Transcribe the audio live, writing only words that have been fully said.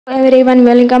Everyone,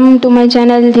 welcome to my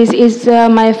channel. This is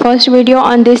my first video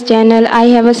on this channel. I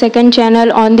have a second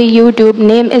channel on the YouTube.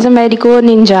 Name is Medico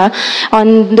Ninja.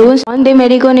 On the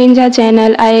Medico Ninja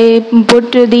channel, I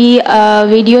put the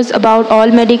videos about all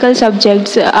medical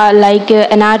subjects like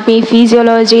anatomy,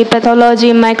 physiology,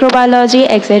 pathology, microbiology,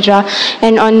 etc.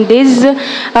 And on this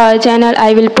channel,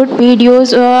 I will put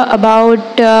videos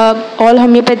about all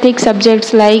homeopathic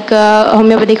subjects like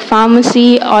homeopathic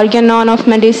pharmacy, organon of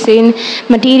medicine,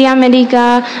 Materia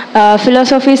Medica,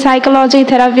 philosophy, psychology,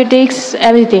 therapeutics,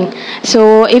 everything.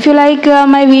 So if you like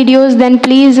my videos, then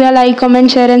please like, comment,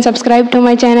 share and subscribe to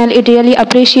my channel. It really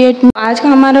appreciate me. आज का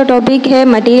हमारा topic है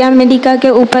materia Medica के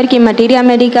ऊपर कि materia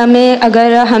Medica में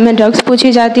अगर हमें ड्रग्स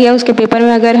पूछी जाती है, उसके पेपर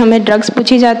में अगर हमें ड्रग्स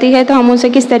पूछी जाती है तो हम उसे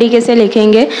किस तरीके से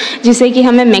लिखेंगे जिससे कि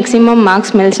हमें मैक्सिमम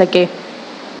मार्क्स मिल सके।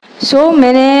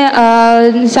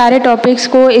 मैंने सारे टॉपिक्स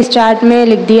को इस चार्ट में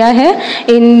लिख दिया है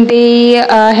in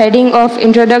the heading of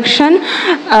introduction,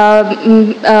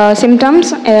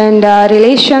 symptoms and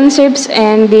relationships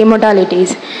and the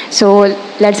modalities. So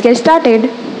let's get started.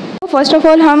 First of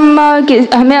all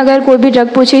हमें अगर कोई भी ड्रग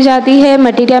पूछी जाती है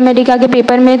मटेरिया मेडिका के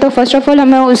पेपर में तो फर्स्ट ऑफ ऑल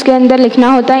हमें उसके अंदर लिखना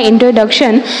होता है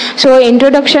इंट्रोडक्शन। सो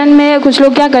इंट्रोडक्शन में कुछ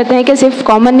लोग क्या करते हैं कि सिर्फ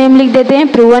कॉमन नेम लिख देते हैं,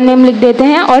 प्रूवन नेम लिख देते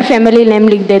हैं और फैमिली नेम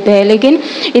लिख देते हैं, लेकिन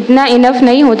इतना इनफ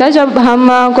नहीं होता। जब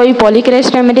हम कोई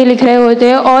पॉलीक्रेस्ट रेमेडी लिख रहे होते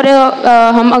हैं और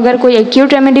हम अगर कोई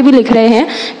एक्यूट रेमेडी भी लिख रहे हैं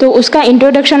तो उसका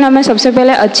इंट्रोडक्शन हमें सबसे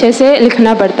पहले अच्छे से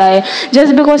लिखना पड़ता है।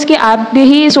 जस्ट बिकॉज कि आप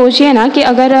भी सोचिए ना कि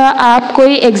अगर आप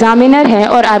कोई एग्जामिनर हैं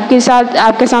और आपके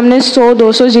सामने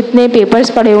 100-200 जितने पेपर्स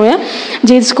पड़े हुए हैं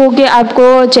जिसको कि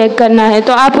आपको चेक करना है,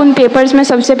 तो आप उन पेपर्स में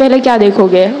सबसे पहले क्या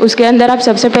देखोगे? उसके अंदर आप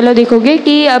सबसे पहले देखोगे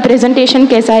कि प्रेजेंटेशन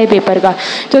कैसा है पेपर का।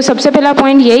 तो सबसे पहला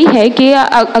पॉइंट यही है कि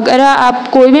अगर आप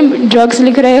कोई भी ड्रग्स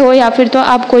लिख रहे हो या फिर तो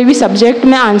आप कोई भी सब्जेक्ट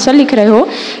में आंसर लिख रहे हो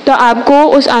तो आपको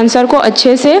उस आंसर को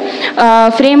अच्छे से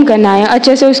फ्रेम करना है,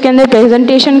 अच्छे से उसके अंदर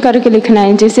प्रेजेंटेशन करके लिखना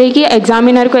है जिससे कि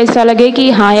एग्जामिनर को ऐसा लगे कि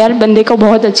हाँ यार बंदे को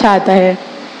बहुत अच्छा आता है।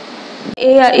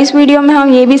 इस वीडियो में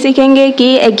हम ये भी सीखेंगे कि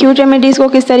एक्यूट रेमेडीज़ को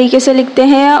किस तरीके से लिखते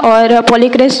हैं और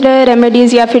पॉलीक्रेस्ट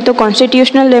रेमेडीज़ या फिर तो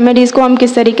कॉन्स्टिट्यूशनल रेमेडीज़ को हम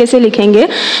किस तरीके से लिखेंगे।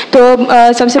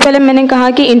 तो सबसे पहले मैंने कहा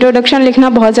कि इंट्रोडक्शन लिखना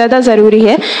बहुत ज़्यादा ज़रूरी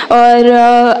है। और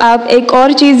आप एक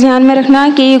और चीज़ ध्यान में रखना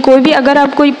कि अगर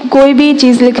आप कोई भी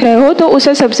चीज़ लिख रहे हो तो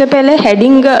उसे सबसे पहले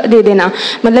हेडिंग दे देना।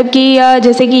 मतलब कि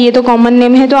जैसे कि ये तो कॉमन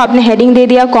नेम है तो आपने हेडिंग दे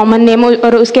दिया कॉमन नेम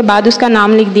और उसके बाद उसका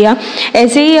नाम लिख दिया।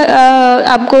 ऐसे ही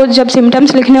आपको जब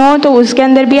सिम्टम्स लिखने हो तो उसके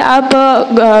अंदर भी आप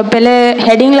पहले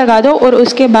हेडिंग लगा दो और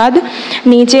उसके बाद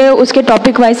नीचे उसके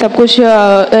टॉपिक वाइज सब कुछ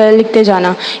लिखते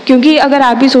जाना। क्योंकि अगर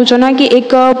आप ही सोचो ना कि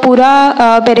एक पूरा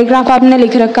पैराग्राफ आपने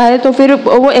लिख रखा है तो फिर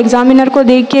वो एग्जामिनर को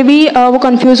देख के भी वो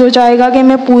कंफ्यूज हो जाएगा कि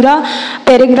मैं पूरा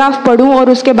पैराग्राफ पढूं और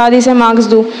उसके बाद इसे मार्क्स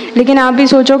दूं। लेकिन आप भी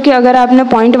सोचो कि अगर आपने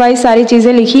पॉइंट वाइज सारी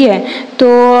चीज़ें लिखी है तो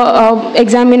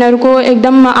एग्जामिनर को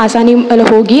एकदम आसानी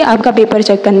होगी आपका पेपर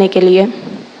चेक करने के लिए।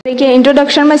 देखिए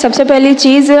इंट्रोडक्शन में सबसे पहली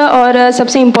चीज़ और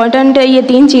सबसे इम्पॉर्टेंट ये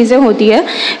 3 चीज़ें होती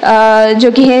है जो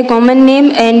कि है common name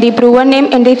and the proven name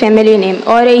and the family name.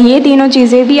 और ये तीनों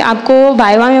चीज़ें भी आपको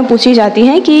वाइवा में पूछी जाती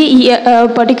हैं कि ये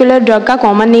पर्टिकुलर ड्रग का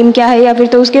कॉमन नेम क्या है या फिर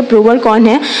तो उसके प्रूवर कौन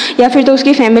है या फिर तो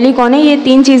उसकी फैमिली कौन है। ये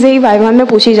 3 चीज़ें ही वाइवा में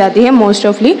पूछी जाती है मोस्ट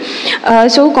ऑफली।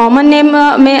 सो कॉमन नेम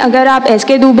में अगर आप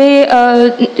एस.के. दुबे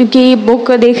की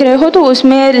बुक देख रहे हो तो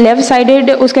उसमें लेफ़्ट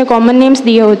साइडेड उसके कॉमन नेम्स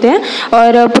दिए होते हैं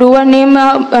और प्रूवर नेम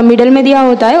मिडल में दिया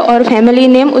होता है और फैमिली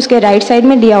नेम उसके राइट साइड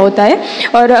में दिया होता है।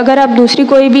 और अगर आप दूसरी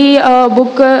कोई भी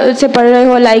बुक से पढ़ रहे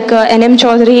हो like N.M.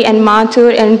 Chaudhary and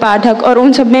Mathur and पाठक और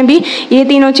उन सब में भी ये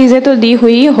तीनों चीज़ें तो दी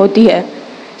हुई होती है।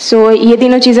 सो ये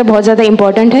तीनों चीज़ें बहुत ज़्यादा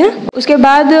इंपॉर्टेंट है। उसके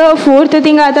बाद 4th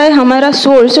थिंग आता है हमारा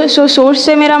सोर्स। सो सोर्स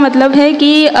से मेरा मतलब है कि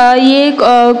ये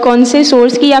कौन से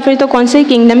सोर्स की या फिर तो कौन से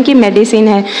किंगडम की मेडिसिन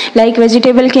है, like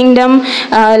vegetable kingdom,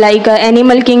 like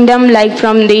animal kingdom, like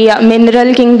from the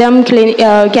mineral kingdom,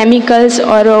 chemicals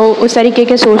और उस तरीके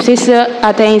के सोर्सेस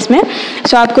आते हैं इसमें।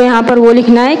 सो आपको यहाँ पर वो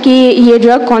लिखना है कि ये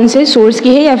ड्रग कौन से सोर्स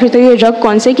की है या फिर तो ये ड्रग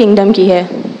कौन से किंगडम की है।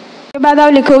 उसके बाद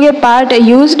आप लिखोगे part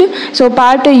used. So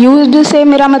part used से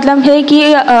मेरा मतलब है कि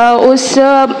उस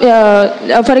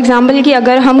फॉर एग्जांपल कि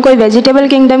अगर हम कोई वेजिटेबल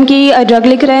किंगडम की ड्रग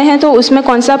लिख रहे हैं तो उसमें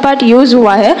कौन सा पार्ट यूज़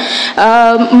हुआ है।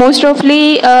 मोस्ट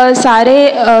ऑफली सारे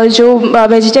जो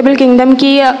वेजिटेबल किंगडम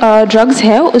की ड्रग्स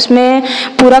है उसमें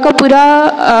पूरा का पूरा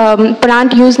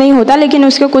प्लांट यूज़ नहीं होता, लेकिन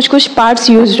उसके कुछ कुछ पार्ट्स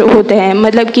यूज होते हैं।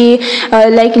 मतलब कि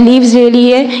लाइक लीव्स ले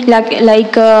लिए,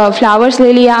 लाइक फ्लावर्स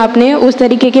ले लिया आपने, उस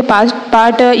तरीके के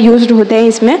पार्ट यूज यूज्ड होते हैं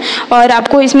इसमें। और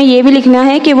आपको इसमें ये भी लिखना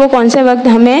है कि वो कौन से वक्त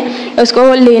हमें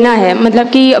उसको लेना है, मतलब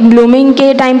कि ब्लूमिंग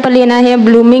के टाइम पर लेना है,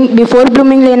 ब्लूमिंग बिफोर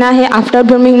ब्लूमिंग लेना है, आफ्टर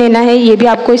ब्लूमिंग लेना है, ये भी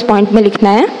आपको इस पॉइंट में लिखना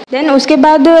है। देन उसके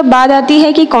बाद बात आती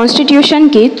है कि कॉन्स्टिट्यूशन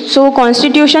की। सो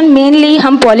कॉन्स्टिट्यूशन मेनली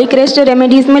हम पॉलीक्रेस्ट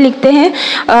रेमेडीज़ में लिखते हैं,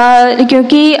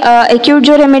 क्योंकि एक्यूट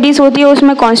जो रेमेडीज़ होती है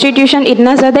उसमें कॉन्स्टिट्यूशन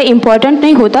इतना ज़्यादा इंपॉर्टेंट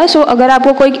नहीं होता। सो अगर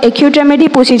आपको कोई एक्यूट रेमेडी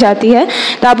पूछी जाती है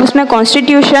तो आप उसमें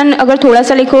कॉन्स्टिट्यूशन अगर थोड़ा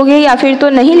सा लिखोगे या फिर तो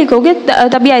नहीं लिखोगे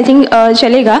तभी आई थिंक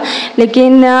चलेगा,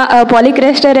 लेकिन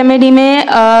पॉलीक्रेस्ट रेमेडी में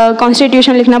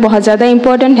कॉन्स्टिट्यूशन लिखना बहुत ज़्यादा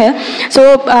इंपॉर्टेंट है। सो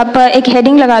आप एक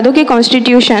हेडिंग लगा दो कि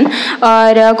कॉन्स्टिट्यूशन,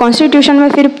 और कॉन्स्टिट्यूशन में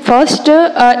फिर फर्स्ट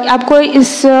आपको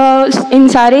इन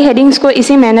सारे हेडिंग्स को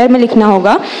इसी मैनर में लिखना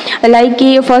होगा। लाइक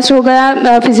कि फर्स्ट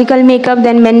होगा physical makeup,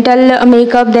 then mental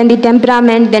makeup, then the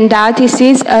temperament, then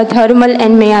diathesis, thermal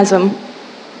and मियाज़म।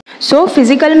 So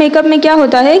physical makeup में क्या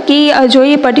होता है कि जो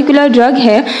ये पर्टिकुलर ड्रग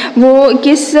है वो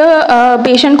किस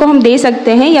पेशेंट को हम दे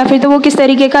सकते हैं, या फिर तो वो किस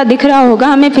तरीके का दिख रहा होगा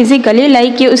हमें फिज़िकली,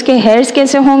 लाइक कि उसके हेयर्स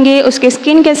कैसे होंगे, उसके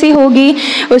स्किन कैसी होगी,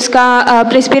 उसका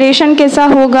प्रेस्पिरेशन कैसा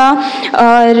होगा,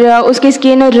 और उसकी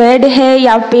स्किन रेड है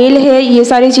या पेल है, ये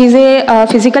सारी चीज़ें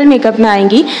फ़िज़िकल मेकअप में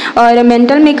आएंगी। और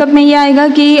मेंटल मेकअप में ये आएगा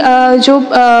कि जो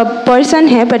पर्सन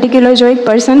है, पर्टिकुलर जो एक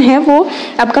पर्सन है वो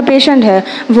आपका पेशेंट है,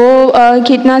 वो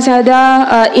कितना ज़्यादा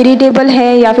इरिटेबल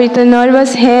है, या फिर तो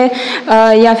नर्वस है,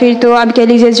 या फिर तो आप कह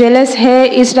लीजिए जेलस है,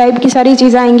 इस टाइप की सारी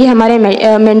चीज़ें आएंगी हमारे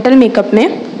मेंटल मेकअप में।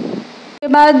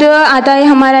 उसके बाद आता है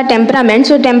हमारा टेम्परामेंट।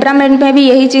 सो टेम्परामेंट में भी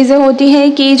यही चीज़ें होती है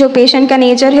कि जो पेशेंट का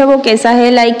नेचर है वो कैसा है,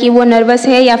 लाइक कि वो नर्वस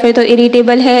है या फिर तो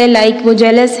इरिटेबल है, लाइक वो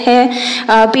जेलस है,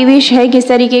 पीविश है, किस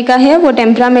तरीके का है, वो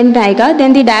टेम्परामेंट में आएगा।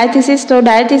 देन दी डायथिसिस। तो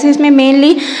डायथिसिस में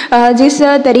मेनली जिस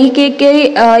तरीके के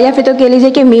या फिर तो कह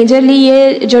लीजिए कि मेजरली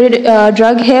ये जो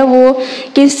ड्रग है वो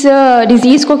किस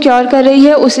डिजीज़ को क्योर कर रही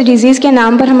है, उस डिजीज़ के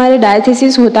नाम पर हमारे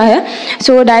डायथिसिस होता है।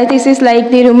 सो diathesis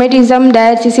like the rheumatism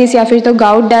diathesis या फिर तो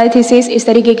गाउट डायथिसिस, इस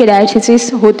तरीके के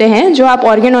डायथिसिस होते हैं जो आप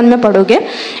ऑर्गेनॉन में पढ़ोगे।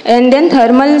 एंड देन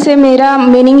थर्मल से मेरा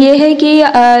मीनिंग ये है कि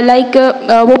लाइक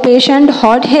वो पेशेंट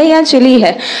हॉट है या चिली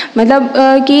है, मतलब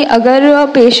कि अगर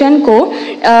पेशेंट को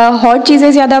हॉट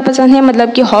चीज़ें ज़्यादा पसंद है,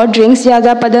 मतलब कि हॉट ड्रिंक्स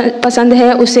ज़्यादा पसंद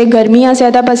है, उसे गर्मियाँ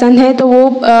ज़्यादा पसंद है, तो वो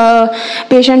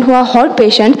पेशेंट हुआ हॉट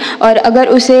पेशेंट। और अगर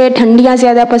उसे ठंडियाँ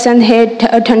ज़्यादा पसंद है,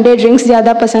 ठंडे ड्रिंक्स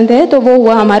ज़्यादा पसंद है, तो वो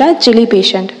हुआ हमारा चिली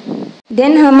पेशेंट।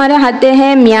 देन हमारे आते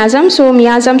हैं मियाज़म। सो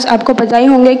मियाज़म्स आपको पता ही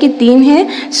होंगे कि 3 है,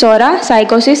 सोरा,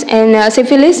 साइकोसिस एंड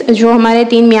सिफिलिस। जो हमारे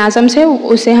 3 मियाज़म्स है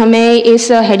उसे हमें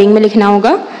इस हेडिंग में लिखना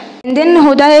होगा। देन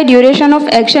होता है ड्यूरेशन ऑफ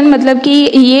एक्शन, मतलब कि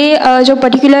ये जो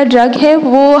पर्टिकुलर ड्रग है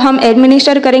वो हम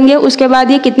एडमिनिस्टर करेंगे, उसके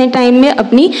बाद ये कितने टाइम में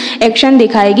अपनी एक्शन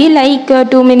दिखाएगी, like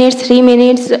 2 minutes, 3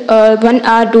 minutes, 1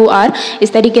 our, 2 our,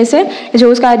 इस तरीके से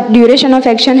जो उसका ड्यूरेशन ऑफ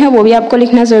एक्शन है वो भी आपको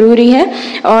लिखना ज़रूरी है।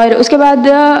 और उसके बाद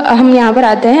हम यहाँ पर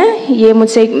आते हैं, ये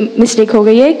मुझसे एक मिस्टेक हो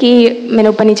गई है कि मैंने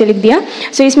ऊपर नीचे लिख दिया।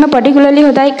 सो इसमें पर्टिकुलरली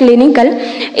होता है क्लिनिकल,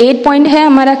 8 पॉइंट है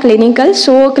हमारा क्लिनिकल।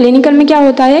 सो क्लिनिकल में क्या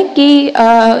होता है कि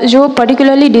जो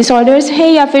पर्टिकुलरली डिसऑर्डर्स है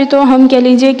या फिर तो हम कह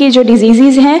लीजिए कि जो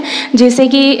डिजीज़ हैं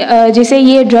जिसे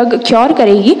ये ड्रग क्योर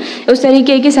करेगी, उस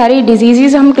तरीके की सारी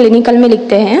डिजीज़ हम क्लिनिकल में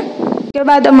लिखते हैं। उसके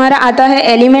बाद हमारा आता है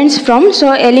elements from.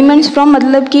 So elements from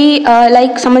मतलब कि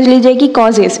लाइक समझ लीजिए कि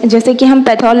कॉजेज़, जैसे कि हम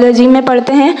पैथोलॉजी में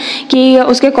पढ़ते हैं कि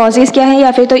उसके कॉजेज़ क्या है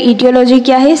या फिर तो ईटियोलॉजी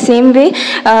क्या है, सेम वे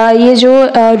ये जो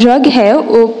ड्रग है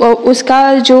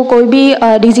उसका जो कोई भी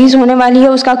डिजीज़ होने वाली है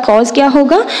उसका कॉज क्या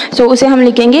होगा, सो उसे हम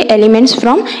लिखेंगे elements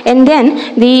from. And then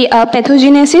the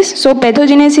pathogenesis. So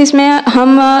pathogenesis में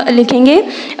हम लिखेंगे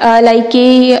लाइक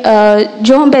कि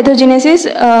जो हम पैथोजेनेसिस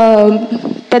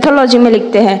पैथोलॉजी में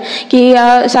लिखते हैं कि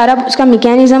सारा उसका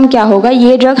मैकेनिज़्म क्या होगा,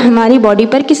 ये ड्रग हमारी बॉडी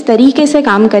पर किस तरीके से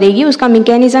काम करेगी, उसका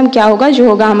मैकेनिज़्म क्या होगा, जो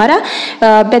होगा हमारा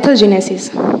पैथोजेनेसिस।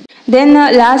 देन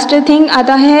लास्ट थिंग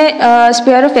आता है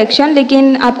स्पेयर ऑफ एक्शन,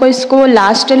 लेकिन आपको इसको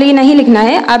लास्टली नहीं लिखना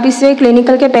है, आप इसे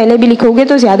क्लिनिकल के पहले भी लिखोगे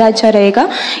तो ज़्यादा अच्छा रहेगा,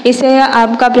 इससे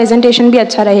आपका प्रेजेंटेशन भी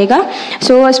अच्छा रहेगा।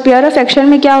 सो स्पेयर ऑफ एक्शन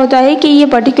में क्या होता है कि ये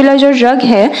पर्टिकुलर जो ड्रग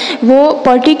है वो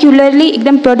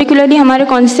एकदम पर्टिकुलरली हमारे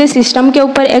कौन से सिस्टम के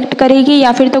ऊपर एक्ट करेगी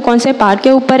या फिर तो कौन से पार्ट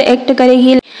के ऊपर एक्ट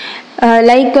करेगी,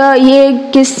 लाइक ये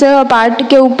किस पार्ट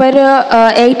के ऊपर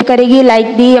एक्ट करेगी, like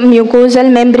the mucosal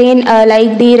membrane, like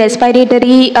the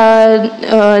respiratory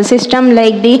system,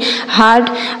 like the heart.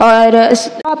 और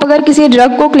आप अगर किसी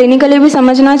ड्रग को क्लिनिकली भी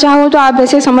समझना चाहो तो आप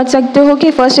ऐसे समझ सकते हो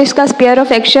कि फर्स्ट इसका स्पेयर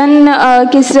ऑफ एक्शन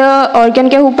किस ऑर्गन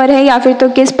के ऊपर है या फिर तो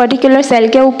किस पर्टिकुलर सेल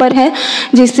के ऊपर है,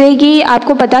 जिससे कि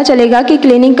आपको पता चलेगा कि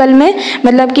क्लिनिकल में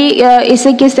मतलब कि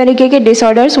इससे किस तरीके के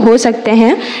डिसऑर्डर्स हो सकते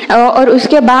हैं। और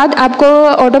उसके बाद आपको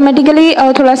ऑटोमेटिकली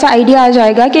थोड़ा सा आइडिया आ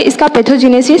जाएगा कि इसका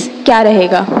पैथोजेनेसिस क्या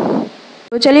रहेगा।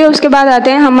 तो चलिए उसके बाद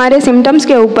आते हैं हमारे सिम्टम्स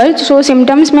के ऊपर। सो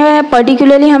सिम्टम्स में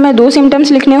पर्टिकुलरली हमें 2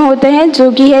 सिम्टम्स लिखने होते हैं, जो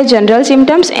कि है general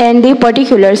symptoms and the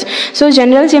particulars. So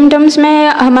general symptoms में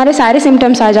हमारे सारे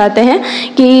सिम्टम्स आ जाते हैं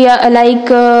कि लाइक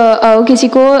किसी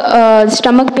को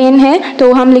स्टमक पेन है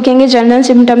तो हम लिखेंगे जनरल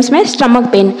सिम्टम्स में स्टमक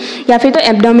पेन, या फिर तो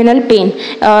एब्डोमिनल पेन।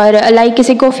 और लाइक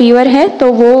किसी को फीवर है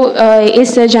तो वो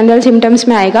इस जनरल सिम्टम्स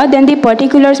में आएगा। देन दी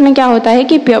पर्टिकुलर्स में क्या होता है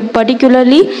कि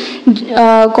पर्टिकुलरली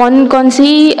कौन कौन सी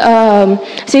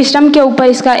सिस्टम के ऊपर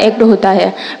इसका एक्ट होता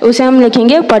है, उसे हम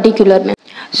लिखेंगे पर्टिकुलर में।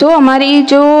 सो हमारी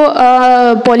जो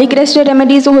पॉलीक्रेस्टेड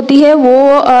रेमेडीज़ होती है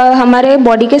वो हमारे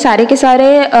बॉडी के सारे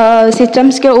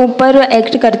सिस्टम्स के ऊपर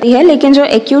एक्ट करती है, लेकिन जो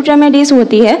एक्यूट रेमेडीज़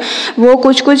होती है वो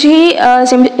कुछ ही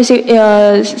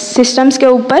सिस्टम्स के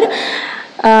ऊपर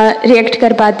रिएक्ट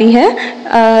कर पाती है।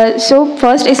 सो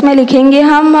फर्स्ट इसमें लिखेंगे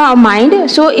हम माइंड।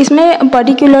 सो इसमें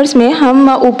पर्टिकुलर्स में हम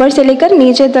ऊपर से लेकर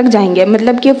नीचे तक जाएंगे,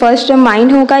 मतलब कि फर्स्ट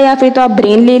माइंड होगा, या फिर तो आप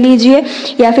ब्रेन ले लीजिए,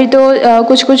 या फिर तो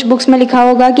कुछ बुक्स में लिखा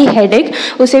होगा कि हेडेक,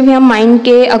 उसे भी हम माइंड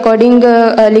के अकॉर्डिंग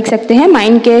लिख सकते हैं,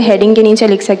 माइंड के हेडिंग के नीचे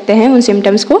लिख सकते हैं उन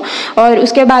सिम्टम्स को। और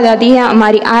उसके बाद आती है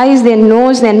हमारी eyes, then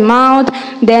nose, then mouth,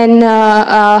 then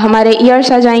हमारे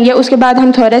ईयर्स आ जाएंगे। उसके बाद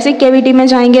हम थोरेसिक कैविटी में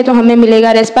जाएंगे तो हमें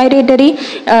मिलेगा रेस्पिरेटरी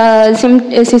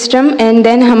सिस्टम, एंड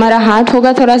देन हमारा हार्ट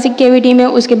होगा थोरेसिक कैविटी में।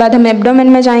 उसके बाद हम एब्डोमेन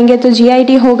में जाएंगे तो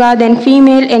जीआईटी होगा, then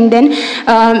female, and then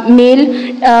male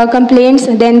complaints,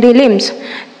 then the limbs.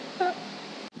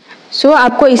 सो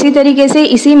आपको इसी तरीके से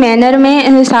इसी मैनर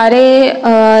में सारे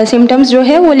सिम्टम्स जो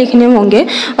है वो लिखने होंगे।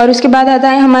 और उसके बाद आता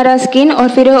है हमारा स्किन, और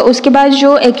फिर उसके बाद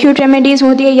जो एक्यूट रेमेडीज़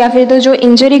होती है या फिर तो जो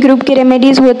इंजरी ग्रुप की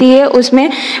रेमेडीज़ होती है, उसमें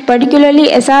पर्टिकुलरली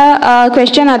ऐसा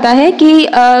क्वेश्चन आता है कि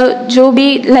जो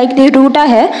भी लाइक द रूटा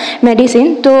है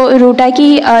मेडिसिन, तो रूटा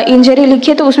की इंजरी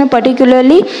लिखिए तो उसमें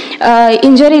पर्टिकुलरली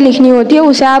इंजरी लिखनी होती है।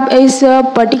 उसे आप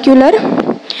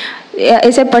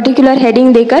इसे पर्टिकुलर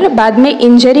हेडिंग देकर बाद में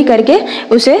इंजरी करके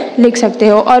उसे लिख सकते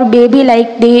हो। और बेबी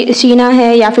लाइक दी शीना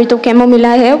है या फिर तो कैमोमिला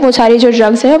है, वो सारी जो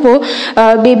ड्रग्स है वो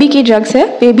बेबी की ड्रग्स है,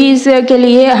 बेबीज़ के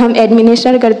लिए हम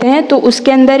एडमिनिस्टर करते हैं, तो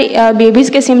उसके अंदर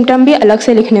बेबीज़ के सिम्टम भी अलग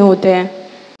से लिखने होते हैं।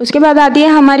 उसके बाद आती है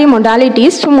हमारी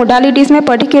मोडालिटीज़। तो मोडालिटीज़ में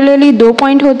पर्टिकुलरली 2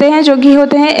 पॉइंट होते हैं, जो कि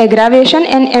होते हैं एग्रावेशन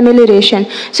एंड एमेलियोरेशन।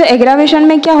 सो एग्रावेशन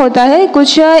में क्या होता है,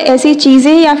 कुछ ऐसी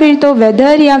चीज़ें या फिर तो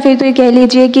वेदर, या फिर तो कह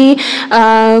लीजिए कि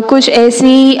कुछ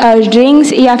ऐसी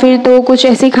ड्रिंक्स या फिर तो कुछ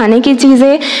ऐसी खाने की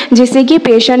चीज़ें जिससे कि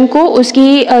पेशेंट को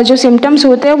उसकी जो सिम्टम्स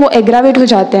होते हैं वो एग्रावेट हो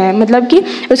जाते हैं, मतलब कि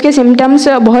उसके सिम्टम्स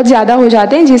बहुत ज़्यादा हो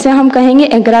जाते हैं, जिसे हम कहेंगे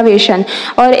एग्रावेशन।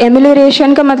 और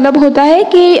एमेलियोरेशन का मतलब होता है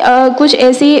कि कुछ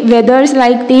ऐसी वेदर्स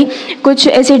लाइक कुछ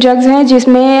ऐसी ड्रग्स हैं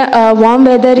जिसमें वार्म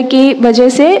वेदर की वजह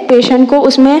से पेशेंट को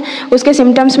उसमें उसके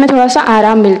सिम्टम्स में थोड़ा सा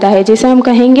आराम मिलता है, जिसे हम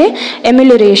कहेंगे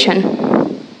एमेलियोरेशन।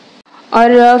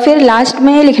 और फिर लास्ट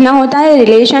में लिखना होता है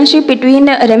रिलेशनशिप बिटवीन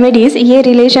रेमेडीज़। ये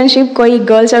रिलेशनशिप कोई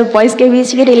गर्ल्स और बॉयज़ के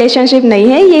बीच की रिलेशनशिप नहीं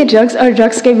है, ये ड्रग्स और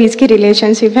ड्रग्स के बीच की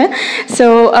रिलेशनशिप है। सो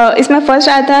इसमें फर्स्ट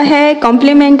आता है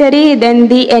complementary, then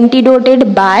the एंटीडोटेड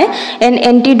bye and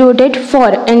एंटीडोटेड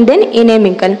for, and then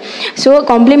इनेमिकल। So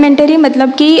complementary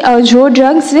मतलब कि जो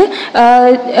ड्रग्स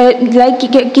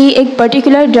लाइक कि एक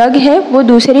पर्टिकुलर ड्रग है वो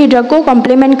दूसरी ड्रग को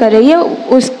कॉम्प्लीमेंट कर रही है,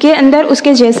 उसके अंदर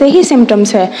उसके जैसे ही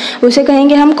सिम्टम्स है, उसे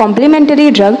कहेंगे हम कॉम्प्लीमेंटरी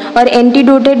ड्रग। और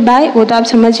एंटीडोटेड बाय, वो तो आप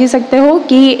समझ ही सकते हो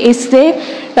कि इससे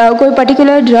कोई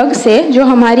पर्टिकुलर ड्रग से जो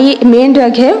हमारी मेन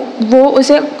ड्रग है वो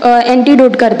उसे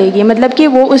एंटीडोट कर देगी, मतलब कि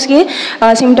वो उसके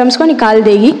सिम्टम्स को निकाल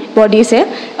देगी बॉडी से।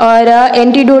 और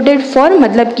एंटीडोटेड फॉर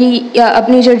मतलब कि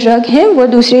अपनी जो ड्रग है वो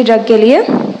दूसरी ड्रग के लिए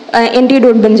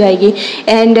एंटीडोट बन जाएगी।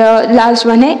 एंड लास्ट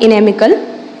वन है इनेमिकल।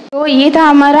 तो ये था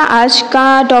हमारा आज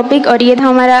का टॉपिक और ये था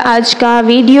हमारा आज का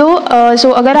वीडियो। सो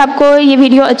अगर आपको ये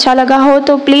वीडियो अच्छा लगा हो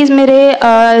तो प्लीज़ मेरे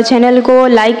चैनल को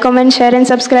like, comment, share and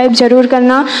subscribe ज़रूर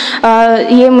करना।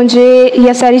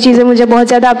 ये सारी चीज़ें मुझे बहुत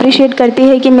ज़्यादा अप्रिशिएट करती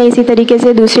है कि मैं इसी तरीके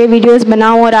से दूसरे वीडियोस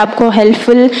बनाऊं और आपको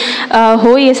हेल्पफुल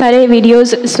हो ये सारे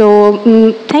videos. So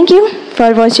thank you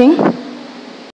for watching.